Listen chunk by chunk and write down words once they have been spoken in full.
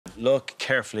look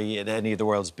carefully at any of the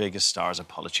world's biggest stars or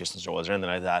politicians or anything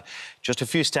like that, just a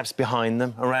few steps behind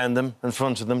them, around them, in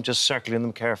front of them, just circling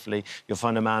them carefully, you'll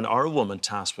find a man or a woman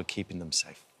tasked with keeping them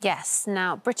safe. Yes.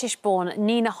 Now, British-born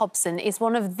Nina Hobson is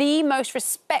one of the most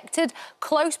respected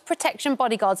close protection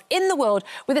bodyguards in the world,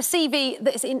 with a CV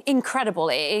that's incredible.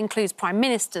 It includes prime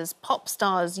ministers, pop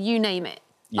stars, you name it.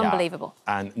 Yeah. Unbelievable.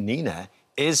 And Nina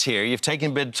is here. You've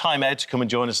taken a bit of time out to come and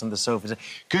join us on the sofa.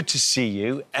 Good to see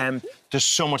you. There's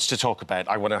so much to talk about.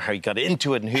 I wonder how you got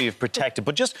into it and who you've protected.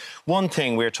 But just one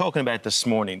thing we were talking about this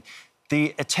morning,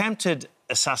 the attempted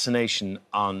assassination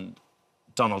on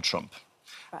Donald Trump.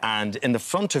 Right. And in the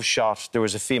front of shot, there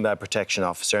was a female protection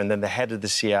officer, and then the head of the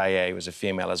CIA was a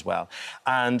female as well.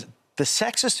 And the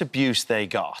sexist abuse they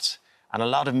got, and a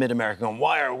lot of mid-America going,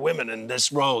 why are women in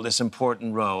this role, this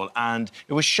important role? And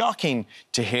it was shocking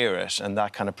to hear it, and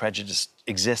that kind of prejudice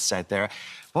exists out there.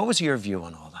 What was your view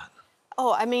on all that?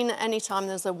 Oh, I mean, any time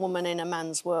there's a woman in a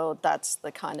man's world, that's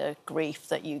the kind of grief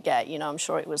that you get. You know, I'm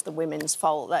sure it was the women's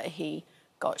fault that he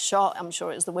got shot. I'm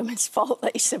sure it was the women's fault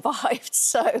that he survived.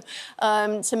 So,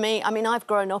 to me, I mean, I've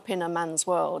grown up in a man's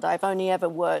world. I've only ever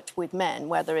worked with men,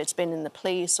 whether it's been in the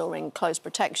police or in close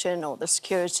protection or the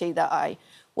security that I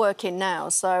work in now.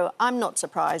 So I'm not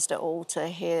surprised at all to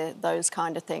hear those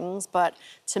kind of things. But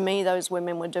to me, those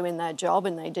women were doing their job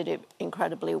and they did it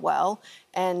incredibly well.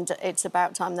 And it's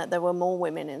about time that there were more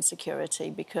women in security,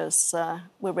 because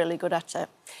we're really good at it.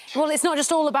 Well, it's not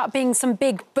just all about being some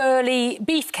big, burly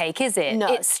beefcake, is it? No.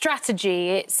 It's strategy,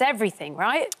 it's everything,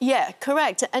 right? Yeah,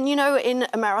 correct. And, you know, in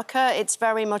America, it's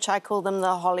very much, I call them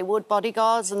the Hollywood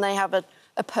bodyguards, and they have a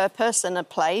purpose and a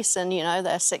place, and, you know,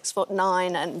 they're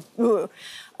 6'9"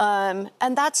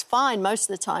 and that's fine most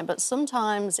of the time. But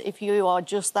sometimes if you are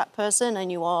just that person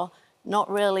and you are not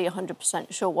really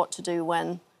 100% sure what to do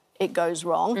when it goes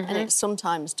wrong, and it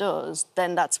sometimes does,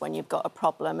 then that's when you've got a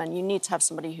problem, and you need to have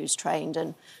somebody who's trained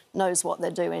and knows what they're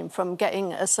doing. From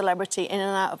getting a celebrity in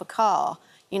and out of a car,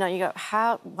 you know, you go,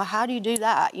 how do you do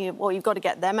that? Well, you've got to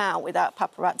get them out without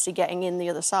paparazzi getting in the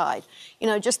other side. You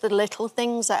know, just the little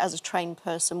things that as a trained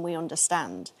person we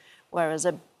understand, whereas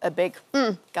a big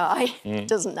guy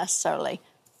doesn't necessarily.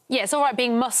 Yeah, it's all right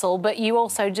being muscle, but you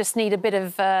also just need a bit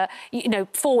of, you know,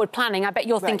 forward planning. I bet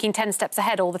you're thinking 10 steps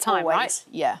ahead all the time, Always. Right?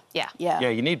 Yeah. Yeah. Yeah,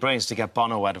 you need brains to get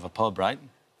Bono out of a pub, right?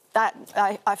 That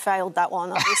I failed that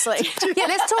one, obviously. Yeah,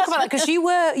 let's talk about that, because you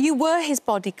were his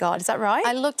bodyguard, is that right?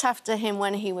 I looked after him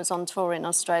when he was on tour in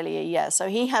Australia, yeah. So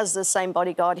he has the same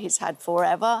bodyguard he's had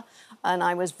forever, and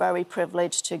I was very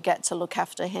privileged to get to look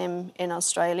after him in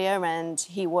Australia, and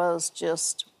he was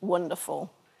just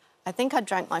wonderful. I think I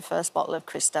drank my first bottle of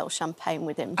Cristal champagne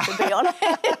with him, to be honest.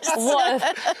 What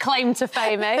a claim to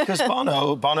fame, eh? Because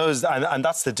Bono's, and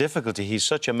that's the difficulty, he's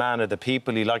such a man of the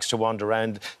people, he likes to wander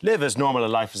around, live as normal a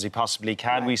life as he possibly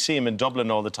can. Right. We see him in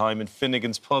Dublin all the time, in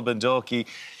Finnegan's Pub and Dalkey.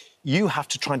 You have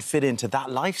to try and fit into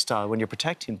that lifestyle when you're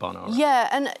protecting Bono, right? Yeah,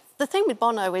 and the thing with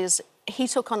Bono is he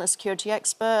took on a security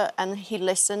expert and he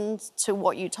listened to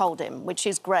what you told him, which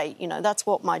is great. You know, that's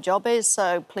what my job is,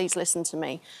 so please listen to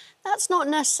me. That's not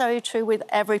necessarily true with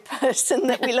every person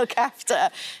that we look after.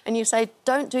 And you say,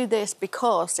 don't do this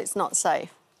because it's not safe.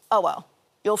 Oh, well,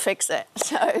 you'll fix it.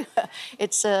 So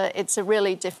it's a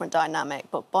really different dynamic,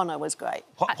 but Bono was great.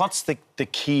 What's the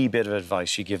key bit of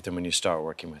advice you give them when you start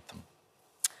working with them?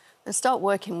 And start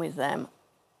working with them.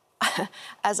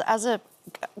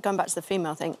 Going back to the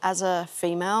female thing, as a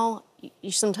female,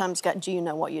 you sometimes get, do you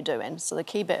know what you're doing? So the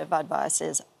key bit of advice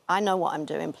is, I know what I'm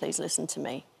doing, please listen to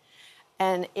me.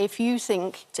 And if you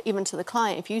think, even to the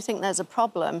client, if you think there's a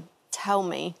problem, tell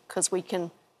me, because we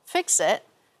can fix it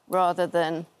rather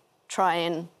than try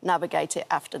and navigate it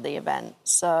after the event.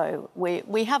 So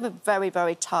we have a very,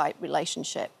 very tight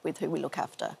relationship with who we look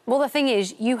after. Well, the thing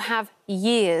is, you have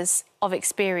years of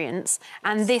experience,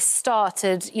 and this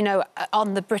started, you know,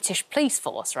 on the British police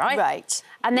force, right? Right.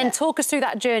 And then talk us through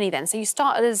that journey then. So you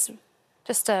started as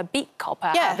just a beat cop,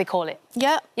 how they call it.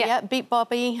 Yeah, beat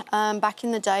Bobby. Back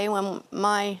in the day when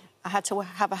I had to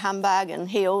have a handbag and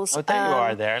heels. Oh, there you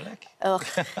are there, look.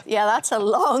 Yeah, that's a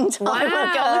long time ago.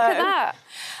 Look at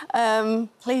that.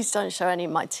 Please don't show any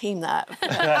of my team that.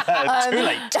 Too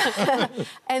late.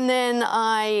 And then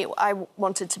I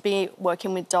wanted to be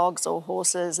working with dogs or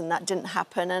horses, and that didn't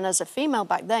happen. And as a female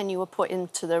back then, you were put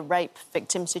into the rape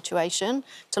victim situation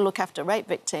to look after rape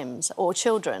victims or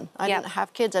children. I didn't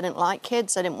have kids, I didn't like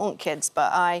kids, I didn't want kids,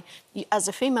 but as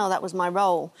a female, that was my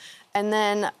role. And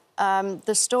then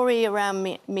the story around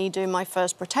me doing my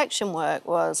first protection work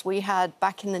was we had,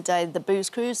 back in the day, the booze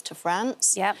cruise to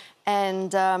France. Yep.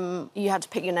 And you had to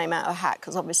pick your name out of a hat,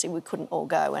 because obviously we couldn't all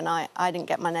go, and I didn't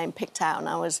get my name picked out, and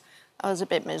I I was a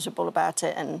bit miserable about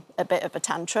it and a bit of a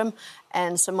tantrum.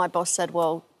 And so my boss said,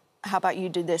 well, how about you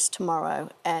do this tomorrow?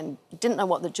 And didn't know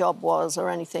what the job was or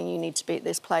anything. You need to be at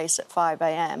this place at 5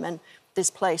 a.m. And this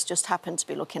place just happened to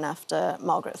be looking after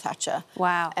Margaret Thatcher.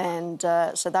 Wow. And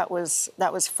so that was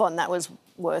fun. That was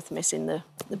worth missing the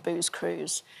booze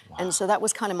cruise. Wow. And so that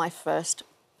was kind of my first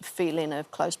feeling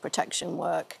of close protection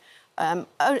work. On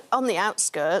the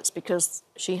outskirts, because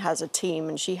she has a team,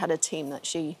 and she had a team that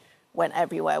she went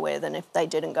everywhere with, and if they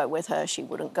didn't go with her, she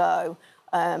wouldn't go.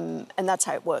 And that's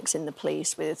how it works in the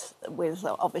police with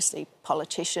obviously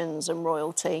politicians and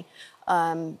royalty.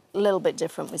 A little bit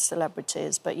different with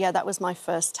celebrities. But, yeah, that was my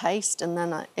first taste, and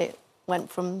then it went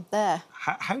from there.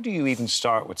 How do you even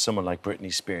start with someone like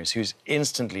Britney Spears, who's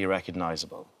instantly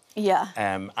recognisable? Yeah.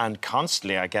 And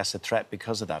constantly, I guess, a threat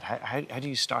because of that. How do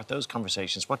you start those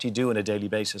conversations? What do you do on a daily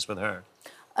basis with her?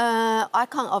 I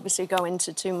can't obviously go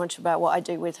into too much about what I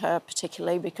do with her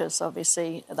particularly, because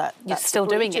obviously that's still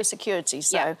doing it. Security.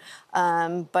 So,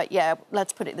 yeah. But yeah,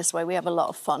 let's put it this way: we have a lot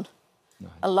of fun,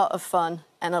 nice. A lot of fun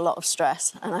and a lot of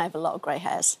stress, and I have a lot of grey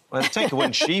hairs. Well, take it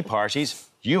when she parties,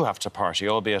 you have to party,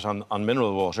 albeit on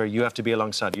mineral water. You have to be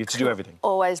alongside. You have to do everything.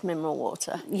 Always mineral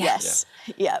water. Yeah. Yes.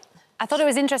 Yeah. I thought it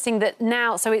was interesting that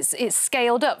now, so it's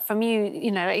scaled up from you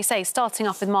know, like you say, starting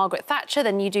off with Margaret Thatcher,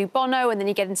 then you do Bono, and then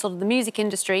you get into sort of the music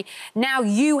industry. Now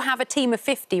you have a team of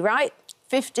 50, right?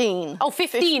 15. Oh,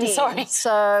 15, sorry.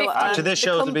 So after this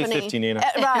show, it'll be 15, Nina.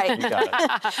 Right. You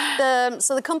got it.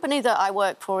 So the company that I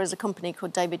work for is a company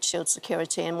called David Shield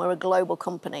Security, and we're a global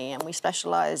company, and we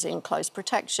specialise in close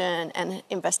protection and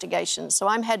investigations. So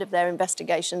I'm head of their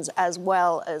investigations as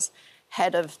well as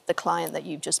head of the client that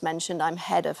you've just mentioned. I'm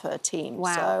head of her team.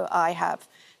 Wow. So I have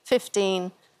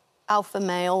 15 alpha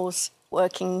males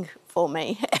working for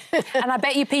me. And I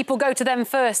bet you people go to them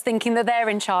first thinking that they're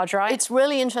in charge, right? It's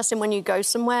really interesting when you go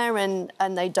somewhere and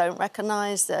they don't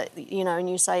recognise that, you know, and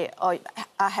you say, oh,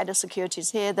 our head of security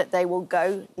is here, that they will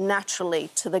go naturally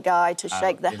to the guy to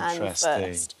shake the hand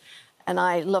first. And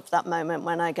I love that moment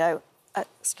when I go,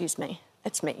 excuse me,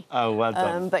 it's me. Oh, well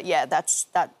done. But yeah, that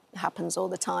happens all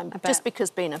the time. Just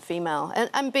because being a female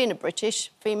and being a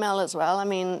British female as well. I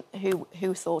mean,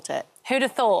 who thought it? Who'd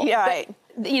have thought? Yeah, right.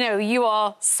 But, you know, you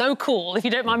are so cool, if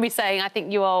you don't mind me saying. I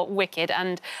think you are wicked,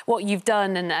 and what you've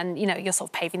done, and you know, you're sort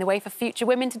of paving the way for future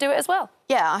women to do it as well.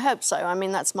 Yeah, I hope so. I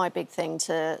mean, that's my big thing,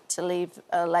 to leave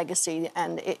a legacy,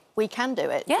 and we can do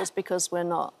it. Yeah. Just because we're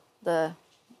not the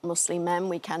Muslim men,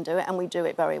 we can do it, and we do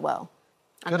it very well.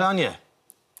 Good on you.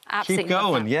 Absolutely. Keep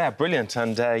going, yeah, brilliant.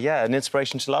 And yeah, an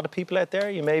inspiration to a lot of people out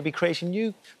there. You may be creating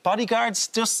new bodyguards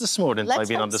just this morning by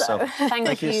being on the show.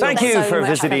 Thank you. Thank you so for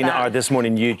much visiting for our This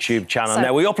Morning YouTube channel.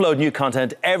 Now, we upload new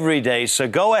content every day, so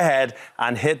go ahead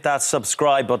and hit that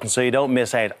subscribe button so you don't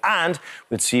miss out. And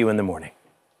we'll see you in the morning.